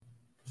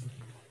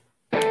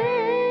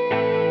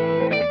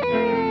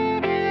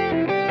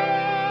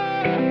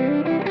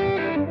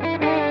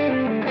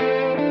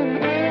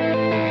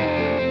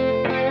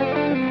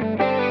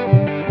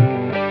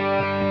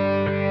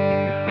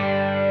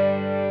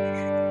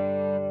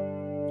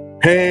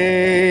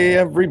Hey,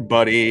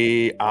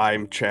 everybody.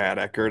 I'm Chad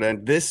Eckert,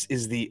 and this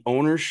is the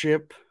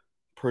Ownership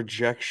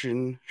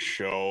Projection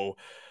Show.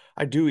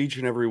 I do each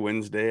and every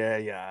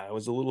Wednesday. I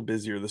was a little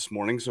busier this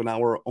morning, so now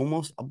we're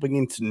almost up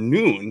against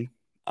noon.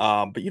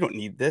 But you don't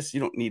need this.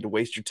 You don't need to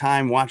waste your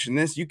time watching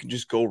this. You can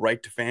just go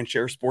right to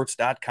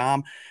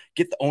fansharesports.com,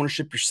 get the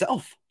ownership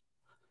yourself,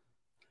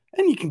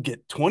 and you can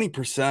get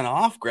 20%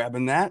 off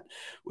grabbing that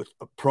with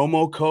a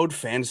promo code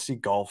Fantasy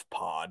Golf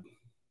Pod.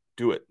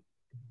 Do it.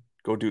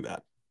 Go do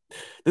that.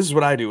 This is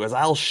what I do is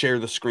I'll share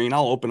the screen.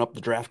 I'll open up the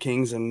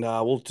DraftKings and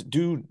we'll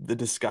do the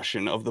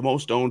discussion of the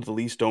most owned, the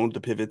least owned, the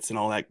pivots, and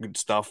all that good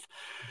stuff.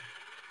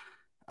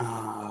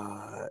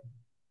 Uh,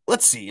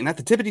 let's see. And at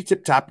the tippity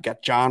tip top, you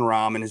got John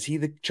Rahm. And is he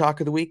the chalk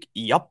of the week?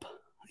 Yup,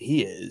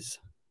 he is.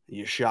 Are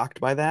you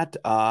shocked by that?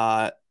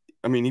 I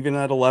mean, even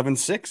at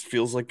 11.6,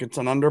 feels like it's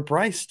an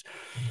underpriced.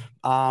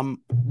 John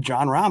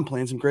Rahm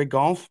playing some great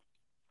golf,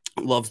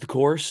 loves the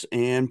course,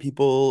 and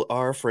people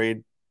are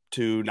afraid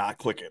to not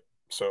click it.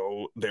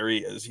 So there he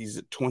is. He's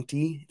at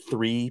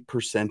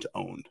 23%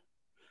 owned.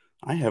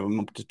 I have him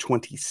up to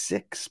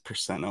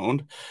 26%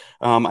 owned.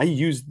 I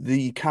use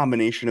the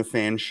combination of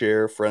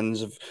FanShare,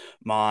 friends of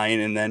mine,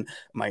 and then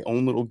my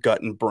own little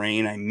gut and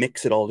brain. I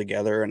mix it all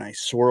together and I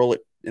swirl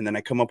it, and then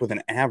I come up with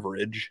an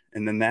average.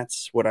 And then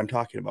that's what I'm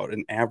talking about,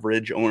 an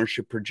average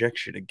ownership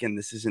projection. Again,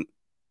 this isn't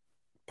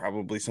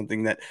probably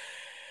something that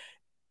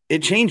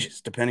it changes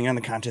depending on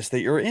the contest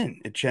that you're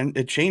in. It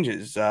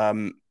changes.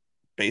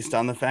 Based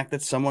on the fact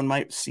that someone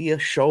might see a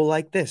show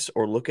like this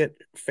or look at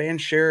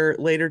FanShare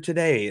later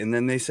today, and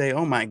then they say,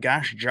 "Oh my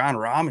gosh, John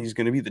Rahm, he's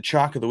going to be the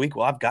chalk of the week."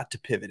 Well, I've got to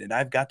pivot, and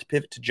I've got to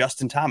pivot to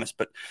Justin Thomas.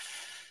 But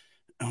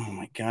oh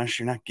my gosh,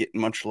 you're not getting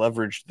much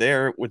leverage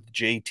there with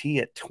JT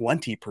at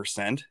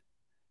 20%.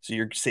 So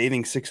you're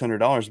saving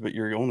 $600, but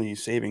you're only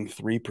saving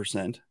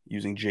 3%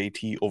 using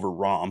JT over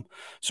Rahm.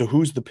 So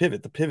who's the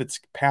pivot? The pivot's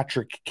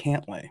Patrick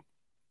Cantlay.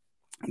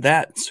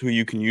 That's who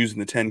you can use in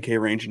the 10K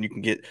range, and you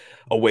can get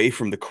away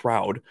from the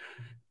crowd.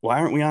 Why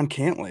aren't we on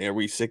Cantlay? Are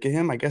we sick of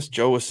him? I guess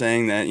Joe was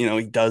saying that,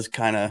 he does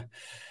kind of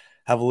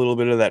have a little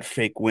bit of that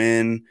fake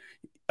win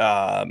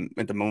at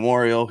the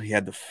Memorial. He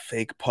had the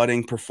fake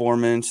putting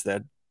performance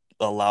that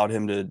allowed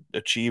him to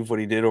achieve what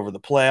he did over the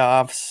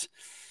playoffs.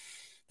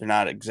 They're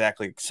not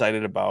exactly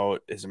excited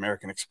about his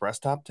American Express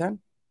top 10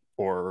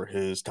 or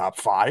his top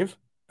 5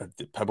 at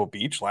the Pebble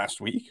Beach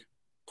last week.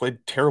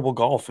 Played terrible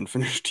golf and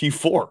finished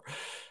T4.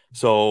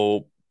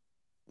 So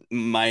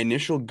my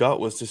initial gut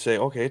was to say,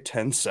 okay,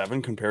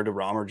 10-7 compared to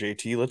Rahm or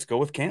JT. Let's go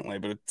with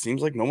Cantlay. But it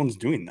seems like no one's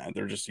doing that.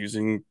 They're just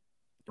using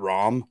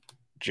Rahm,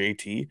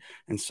 JT,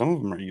 and some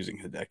of them are using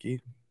Hideki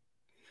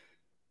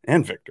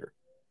and Victor.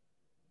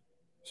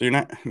 So you're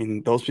not, I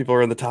mean, those people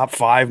are in the top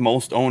 5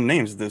 most owned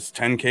names. This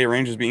 10K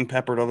range is being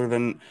peppered other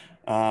than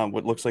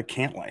what looks like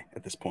Cantlay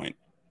at this point.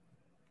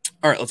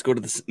 All right, let's go to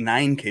this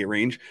 9K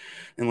range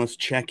and let's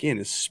check in.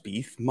 Is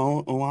Spieth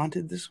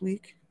wanted this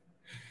week?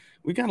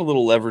 We got a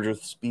little leverage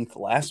with Spieth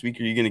last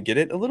week. Are you going to get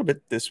it a little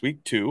bit this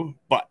week too?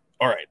 But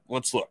all right,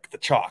 let's look. The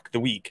chalk, the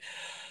week.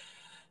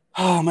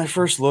 Oh, my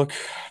first look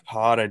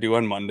pod I do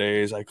on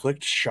Mondays. I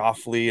clicked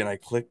Schauffele and I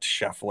clicked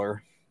Scheffler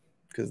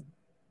because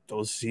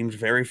those seemed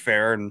very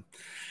fair, and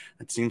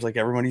it seems like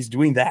everybody's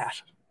doing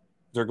that.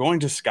 They're going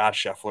to Scott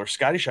Scheffler.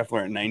 Scotty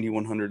Scheffler at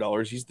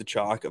 $9,100. He's the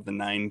chalk of the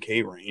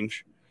 9K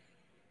range.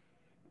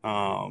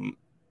 I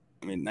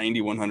mean,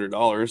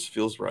 $9,100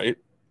 feels right.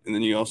 And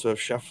then you also have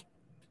Schauffele.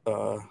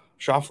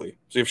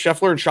 So you have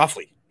Scheffler and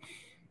Schauffele.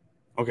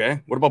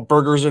 Okay. What about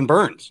Burgers and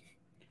Burns?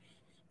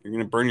 You're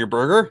going to burn your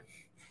burger?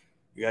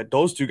 You got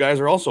those two guys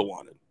are also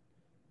wanted.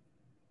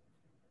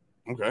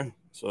 Okay.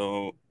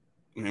 So,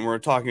 I mean, we're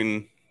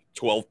talking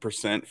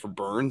 12% for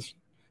Burns.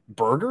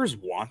 Burgers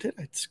wanted?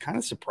 It's kind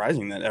of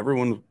surprising that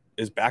everyone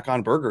is back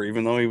on Burger,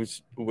 even though he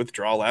was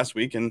withdrawal last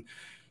week and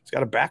he's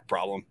got a back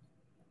problem.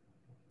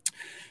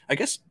 I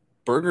guess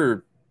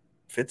Burger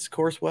fits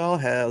course well,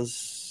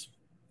 has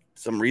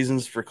some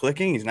reasons for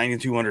clicking. He's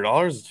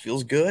 $9,200. It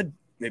feels good.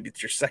 Maybe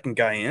it's your second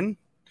guy in.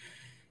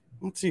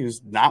 Let's see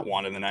who's not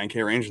wanted in the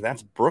 9K range.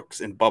 That's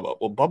Brooks and Bubba.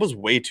 Well, Bubba's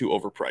way too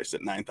overpriced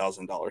at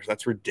 $9,000.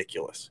 That's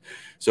ridiculous.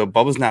 So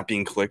Bubba's not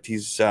being clicked.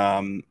 He's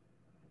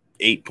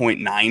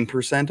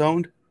 8.9%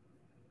 owned.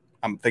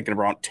 I'm thinking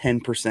around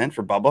 10%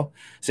 for Bubba.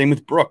 Same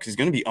with Brooks. He's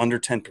going to be under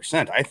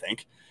 10%, I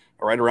think.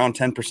 Right around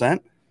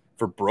 10%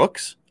 for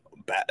Brooks,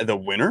 the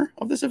winner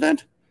of this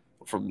event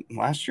from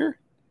last year.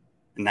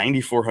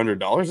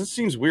 $9,400. It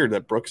seems weird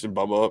that Brooks and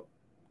Bubba,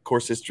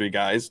 course history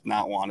guys,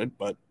 not wanted,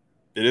 but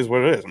it is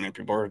what it is. I mean,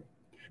 people are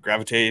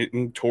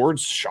gravitating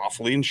towards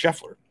Schauffele and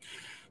Scheffler.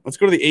 Let's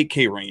go to the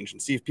 8K range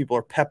and see if people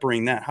are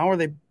peppering that. How are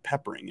they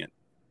peppering it?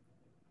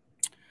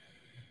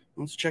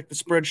 Let's check the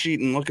spreadsheet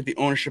and look at the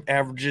ownership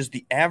averages.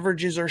 The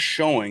averages are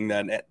showing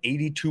that at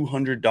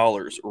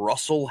 $8,200,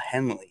 Russell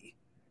Henley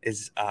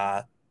is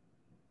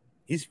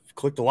he's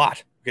clicked a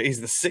lot. Okay,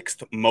 he's the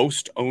 6th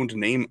most owned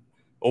name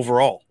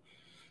overall.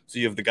 So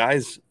you have the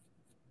guys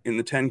in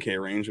the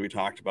 10K range we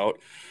talked about: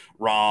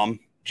 Rahm,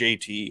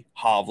 JT,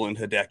 Hovland,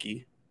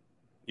 Hideki.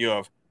 You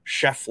have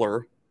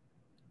Scheffler.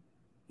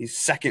 He's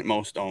second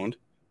most owned.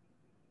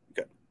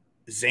 You got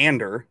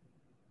Xander,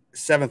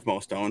 seventh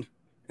most owned.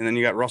 And then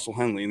you got Russell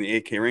Henley in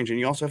the 8K range. And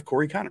you also have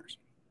Corey Connors.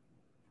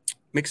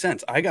 Makes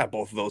sense. I got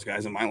both of those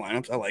guys in my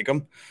lineups. I like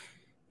them.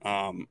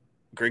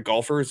 Great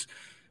golfers,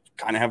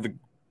 kind of have the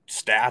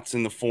stats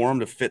and the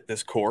form to fit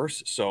this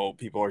course. So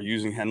people are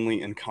using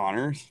Henley and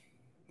Connors.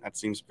 That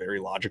seems very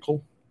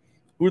logical.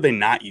 Who are they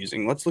not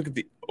using? Let's look at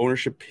the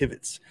ownership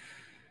pivots.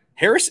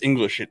 Harris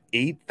English at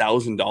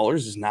 $8,000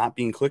 is not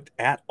being clicked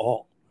at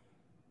all.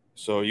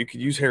 So you could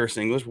use Harris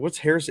English. What's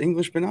Harris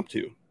English been up to?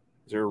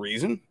 Is there a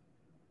reason?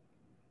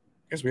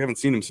 I guess we haven't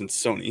seen him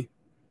since Sony.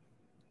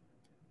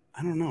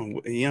 I don't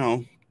know. You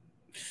know,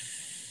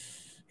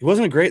 he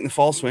wasn't great in the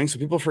fall swing, so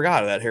people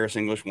forgot that Harris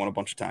English won a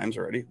bunch of times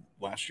already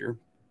last year.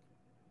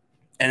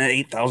 And at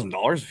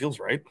 $8,000, it feels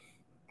right.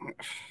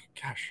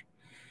 Gosh.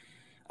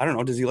 I don't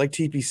know. Does he like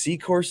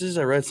TPC courses?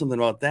 I read something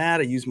about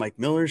that. I used Mike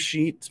Miller's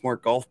sheet,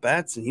 Smart Golf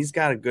Bets, and he's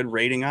got a good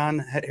rating on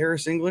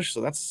Harris English,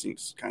 so that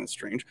seems kind of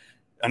strange.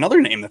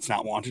 Another name that's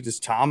not wanted is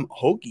Tom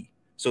Hoge.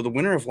 So the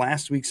winner of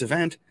last week's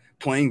event,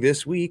 playing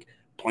this week,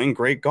 playing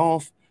great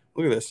golf.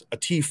 Look at this, a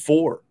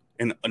T4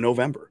 in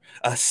November,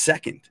 a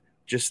second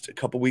just a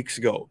couple weeks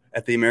ago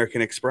at the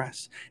American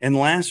Express. And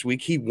last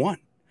week he won.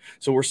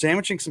 So we're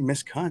sandwiching some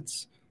missed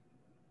cuts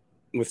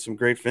with some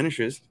great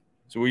finishes.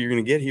 So what you're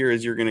going to get here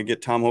is you're going to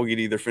get Tom Hoge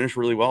to either finish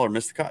really well or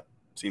miss the cut,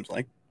 seems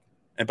like.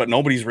 But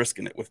nobody's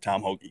risking it with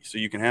Tom Hoge. So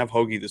you can have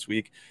Hoge this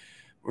week.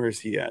 Where is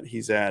he at?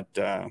 He's at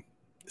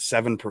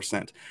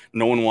 7%.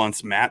 No one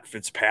wants Matt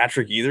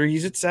Fitzpatrick either.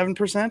 He's at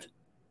 7%.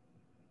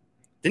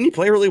 Didn't he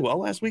play really well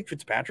last week,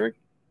 Fitzpatrick?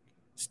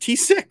 It's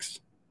T6.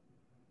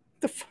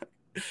 What the fuck?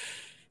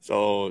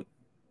 So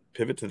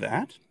pivot to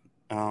that.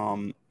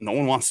 No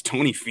one wants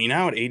Tony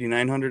Finau at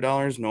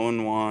 $8,900. No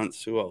one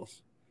wants, who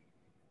else?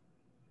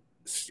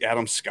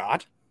 Adam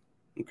Scott.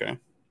 Okay.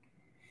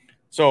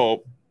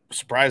 So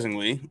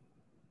surprisingly,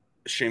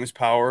 Seamus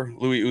Power,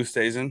 Louis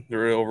Oosthuizen,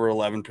 they're over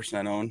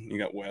 11% owned. You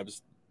got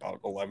Webb's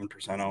about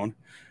 11% owned.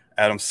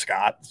 Adam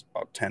Scott is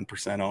about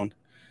 10% owned.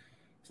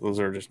 So those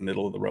are just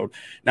middle of the road.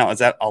 Now, is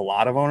that a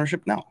lot of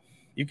ownership? No.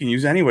 You can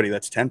use anybody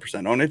that's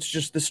 10% owned. It's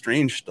just the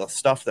strange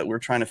stuff that we're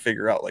trying to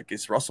figure out. Like,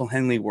 is Russell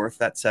Henley worth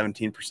that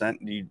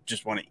 17%? Do you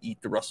just want to eat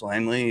the Russell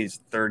Henley? He's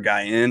the third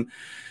guy in.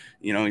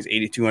 You know, he's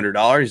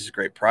 $8,200. He's a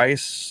great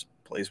price.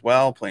 Plays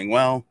well, playing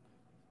well.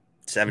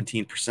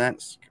 17%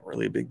 is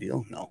really a big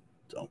deal. No,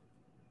 don't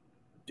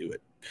do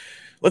it.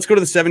 Let's go to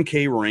the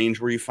 7K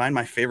range where you find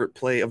my favorite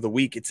play of the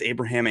week. It's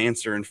Abraham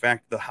Answer. In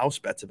fact, the house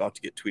bet's about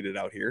to get tweeted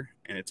out here,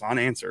 and it's on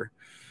Answer.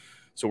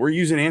 So we're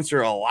using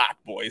Answer a lot,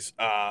 boys,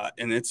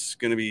 and it's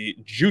going to be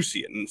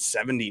juicy. And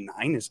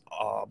 79 is,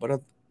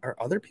 but are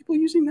other people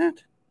using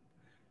that?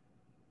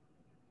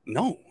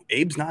 No,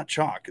 Abe's not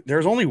chalk.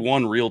 There's only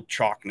one real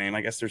chalk name.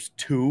 I guess there's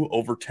two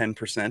over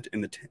 10%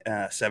 in the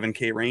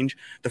 7K range.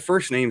 The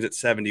first name's at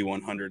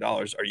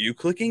 $7,100. Are you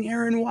clicking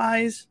Aaron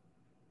Wise?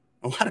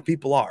 A lot of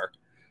people are.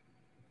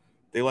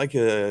 They like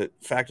the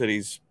fact that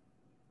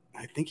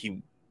I think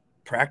he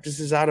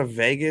practices out of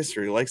Vegas,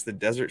 or he likes the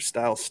desert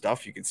style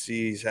stuff. You can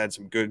see he's had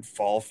some good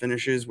fall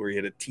finishes where he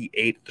had a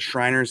T8 at the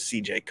Shriners.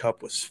 CJ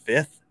Cup was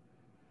fifth,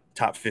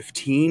 top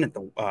 15 at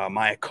the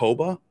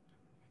Mayakoba.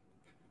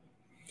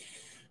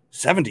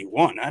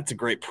 71, that's a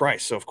great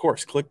price. So, of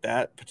course, click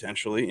that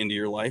potentially into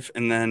your life.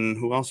 And then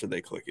who else are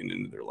they clicking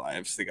into their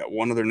lives? They got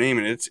one other name,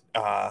 and it's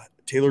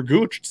Taylor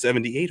Gooch,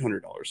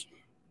 $7,800.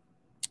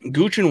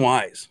 Gooch and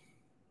Wise.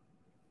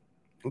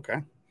 Okay.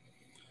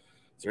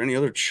 Is there any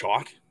other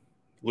chalk?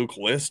 Luke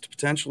List,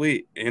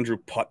 potentially. Andrew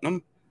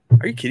Putnam.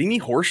 Are you kidding me?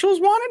 Horschel's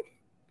wanted?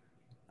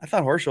 I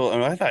thought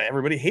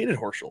everybody hated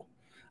Horschel.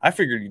 I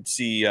figured you'd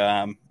see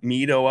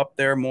Mito up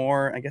there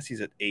more. I guess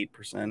he's at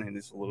 8%, and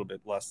it's a little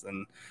bit less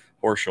than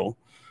Horschel.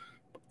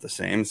 But the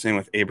same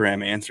with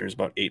Abraham Answer is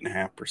about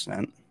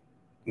 8.5%.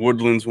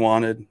 Woodland's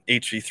wanted.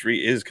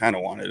 HV3 is kind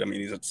of wanted. I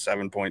mean, he's at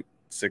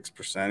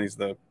 7.6%. He's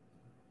the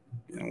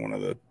one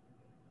of the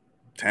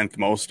 10th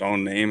most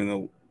owned name in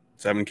the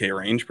 7K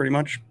range, pretty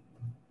much.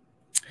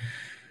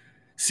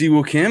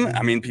 Siwoo Kim,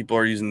 I mean, people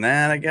are using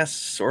that, I guess,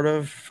 sort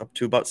of, up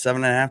to about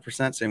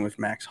 7.5%. Same with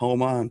Max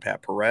Homa and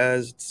Pat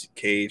Perez. It's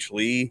KH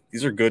Lee.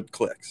 These are good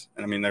clicks.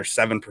 And, I mean, they're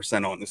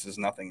 7% owned. This is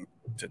nothing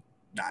to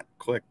not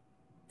click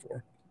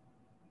for.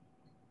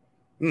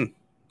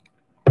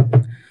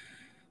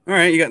 All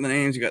right, you got the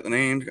names. You got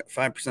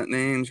 5%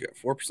 names. You got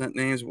 4%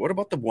 names. What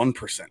about the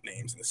 1%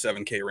 names in the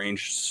 7K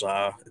range?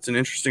 It's an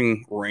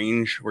interesting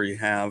range where you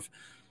have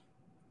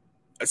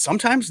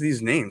sometimes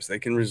these names, they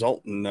can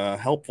result in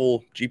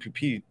helpful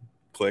GPP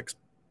clicks.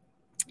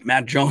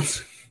 Matt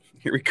Jones,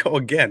 here we go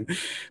again.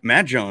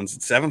 Matt Jones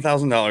at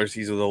 $7,000.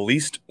 He's the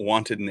least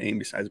wanted name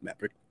besides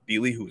Maverick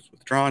McNeely, who's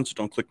withdrawn. So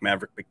don't click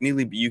Maverick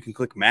McNeely, but you can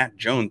click Matt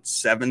Jones,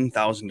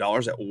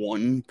 $7,000 at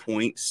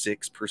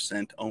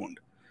 1.6% owned.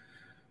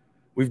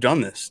 We've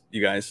done this,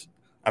 you guys.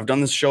 I've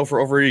done this show for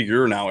over a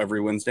year now, every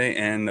Wednesday,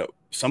 and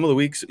some of the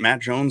weeks Matt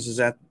Jones is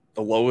at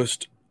the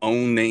lowest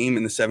owned name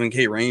in the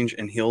 7K range,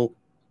 and he'll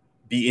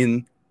be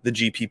in the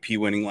GPP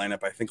winning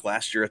lineup. I think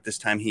last year at this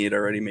time, he had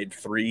already made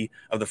 3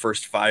 of the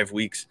first 5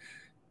 weeks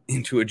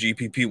into a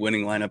GPP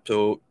winning lineup.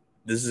 So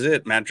this is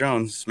it. Matt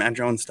Jones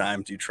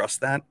time. Do you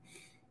trust that?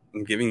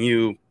 I'm giving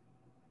you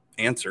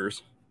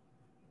answers.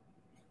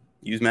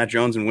 Use Matt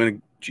Jones and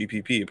win a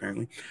GPP,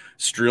 apparently.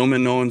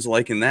 Streelman, no one's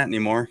liking that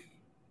anymore.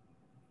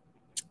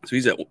 So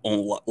he's at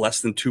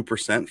less than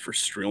 2% for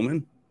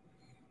Streelman.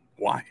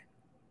 Why?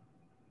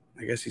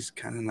 I guess he's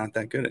kind of not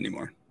that good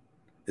anymore.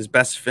 His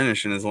best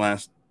finish in his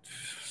last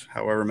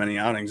however many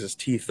outings is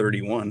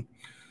T31.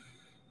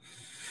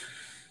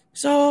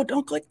 So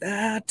don't click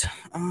that.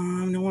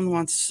 No one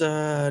wants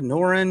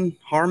Noren,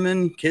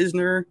 Harmon,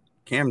 Kisner,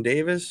 Cam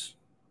Davis.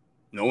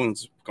 No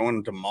one's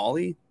going to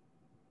Molly.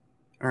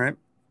 All right.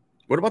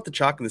 What about the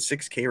chalk in the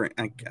 6K range?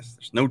 I guess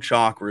there's no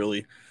chalk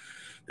really.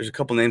 There's a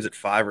couple names at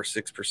 5 or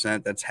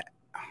 6%. Let's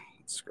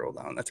scroll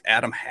down. That's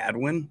Adam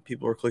Hadwin.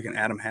 People are clicking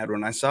Adam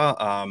Hadwin. I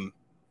saw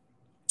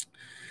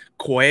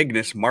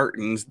Quagnus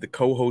Martins, the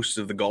co-host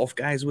of the Golf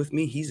Guys with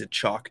me. He's a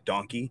chalk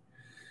donkey.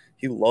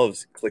 He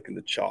loves clicking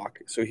the chalk.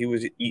 So he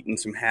was eating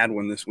some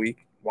Hadwin this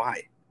week.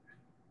 Why?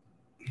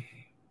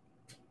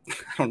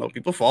 I don't know.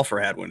 People fall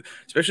for Hadwin,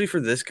 especially for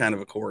this kind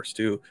of a course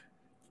too.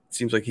 It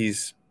seems like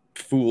he's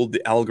fooled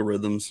the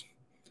algorithms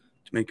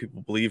to make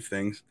people believe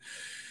things.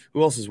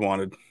 Who else is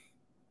wanted?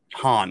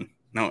 Hahn.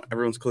 Now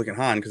everyone's clicking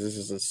Hahn because this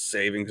is a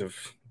savings of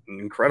an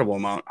incredible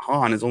amount.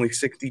 Hahn is only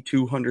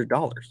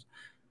 $6,200.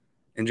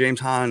 And James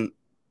Hahn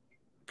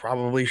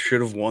probably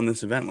should have won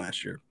this event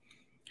last year.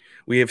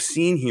 We have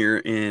seen here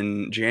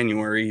in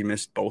January, he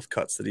missed both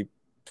cuts that he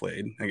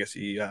played. I guess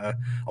he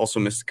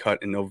also missed a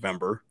cut in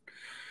November.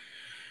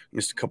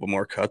 Missed a couple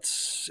more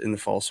cuts in the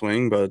fall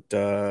swing, but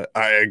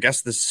I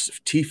guess this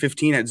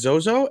T15 at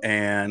Zozo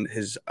and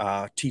his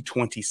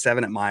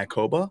T27 at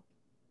Mayakoba,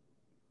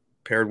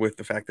 paired with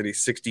the fact that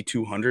he's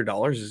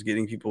 $6,200, is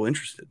getting people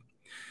interested.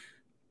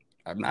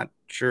 I'm not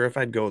sure if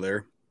I'd go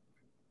there.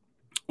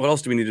 What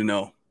else do we need to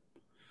know?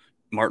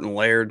 Martin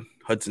Laird,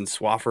 Hudson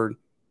Swafford,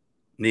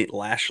 Nate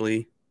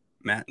Lashley,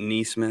 Matt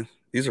Neesmith.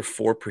 These are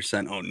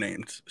 4% owned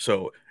names.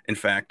 So, in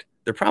fact,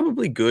 they're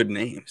probably good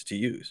names to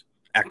use.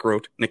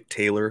 Eckroat, Nick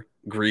Taylor,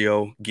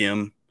 Griot,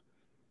 Gim.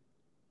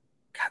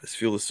 God, this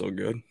field is so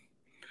good.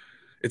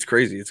 It's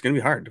crazy. It's going to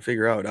be hard to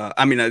figure out.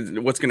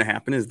 What's going to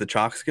happen is the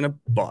chalk's going to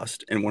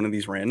bust, and one of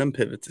these random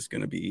pivots is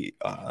going to be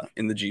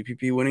in the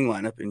GPP winning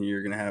lineup, and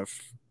you're going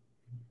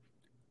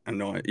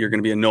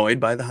to be annoyed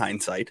by the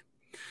hindsight.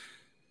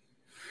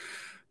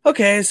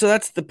 Okay, so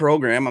that's the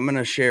program. I'm going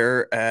to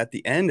share at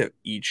the end of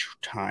each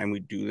time we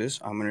do this,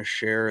 I'm going to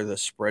share the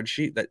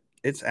spreadsheet that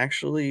it's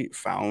actually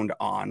found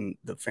on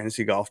the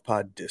Fantasy Golf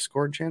Pod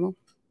Discord channel.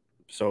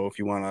 So if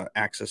you want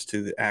access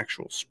to the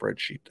actual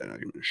spreadsheet that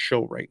I'm going to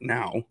show right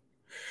now, I'm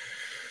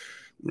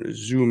going to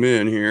zoom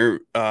in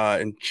here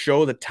and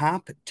show the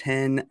top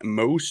 10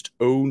 most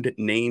owned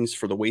names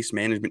for the Waste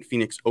Management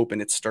Phoenix Open.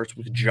 It starts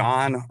with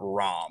Jon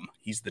Rahm.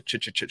 He's the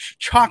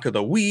chalk of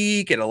the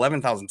week at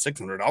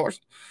 $11,600.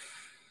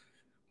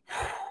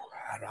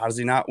 How does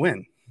he not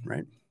win,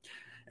 right?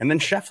 And then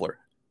Scheffler.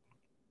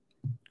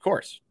 Of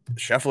course,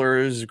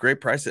 Scheffler is a great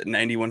price at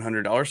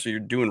 $9,100. So you're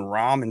doing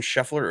Rahm and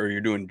Scheffler, or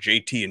you're doing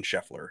JT and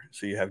Scheffler.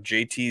 So you have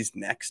JT's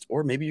next,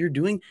 or maybe you're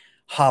doing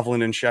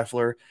Hovland and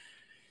Scheffler.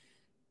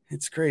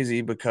 It's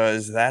crazy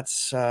because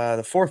that's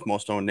the fourth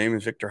most owned name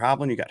is Victor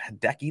Hovland. You got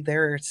Hideki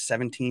there at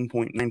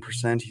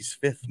 17.9%. He's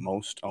fifth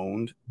most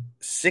owned.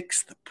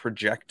 Sixth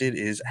projected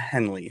is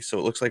Henley. So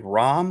it looks like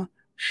Rahm,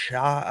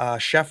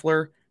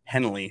 Scheffler,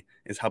 Henley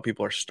is how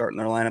people are starting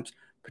their lineups.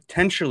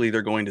 Potentially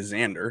they're going to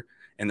Xander,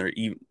 and they're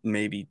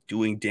maybe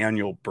doing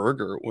Daniel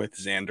Berger with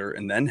Xander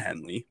and then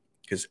Henley,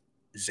 because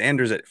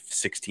Xander's at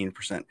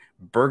 16%,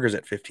 Berger's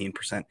at 15%.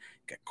 You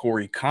got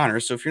Corey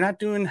Connors. So if you're not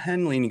doing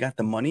Henley and you got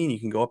the money and you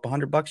can go up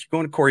 $100, you're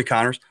going to Corey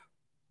Connors.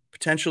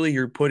 Potentially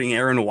you're putting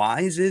Aaron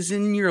Wise is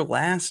in your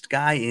last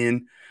guy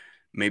in.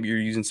 Maybe you're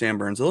using Sam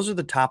Burns. Those are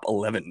the top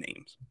 11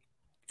 names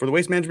for the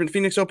Waste Management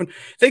Phoenix Open.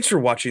 Thanks for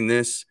watching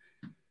this.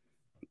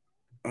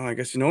 Oh, I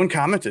guess no one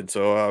commented,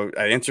 so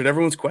I answered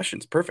everyone's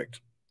questions. Perfect.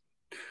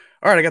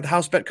 All right, I got the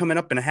house bet coming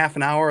up in a half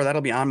an hour.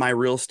 That'll be on my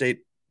real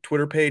estate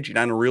Twitter page,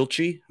 Edina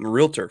Realty. I'm a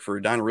realtor for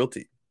Edina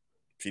Realty.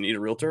 If you need a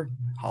realtor,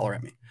 holler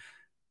at me.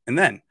 And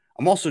then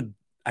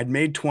I'd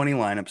made 20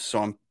 lineups,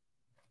 so I'm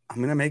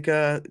going to make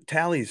a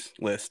tallies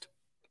list.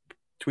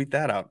 Tweet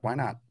that out. Why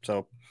not?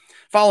 So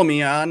follow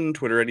me on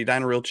Twitter at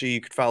Edina Realty.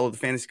 You can follow the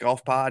Fantasy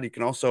Golf Pod. You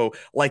can also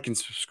like and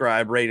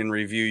subscribe, rate and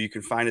review. You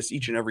can find us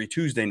each and every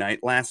Tuesday night.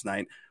 Last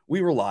night,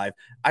 we were live.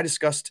 I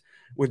discussed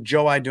with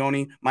Joe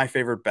Idoni my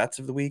favorite bets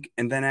of the week.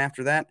 And then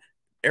after that,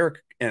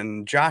 Eric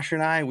and Josh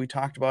and I, we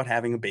talked about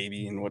having a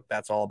baby and what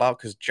that's all about,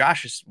 because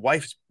Josh's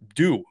wife's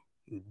due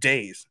in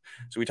days.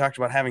 So we talked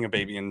about having a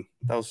baby, and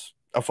that was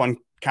a fun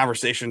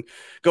conversation.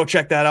 Go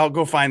check that out.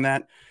 Go find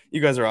that.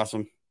 You guys are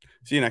awesome.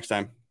 See you next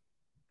time.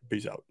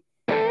 Peace out.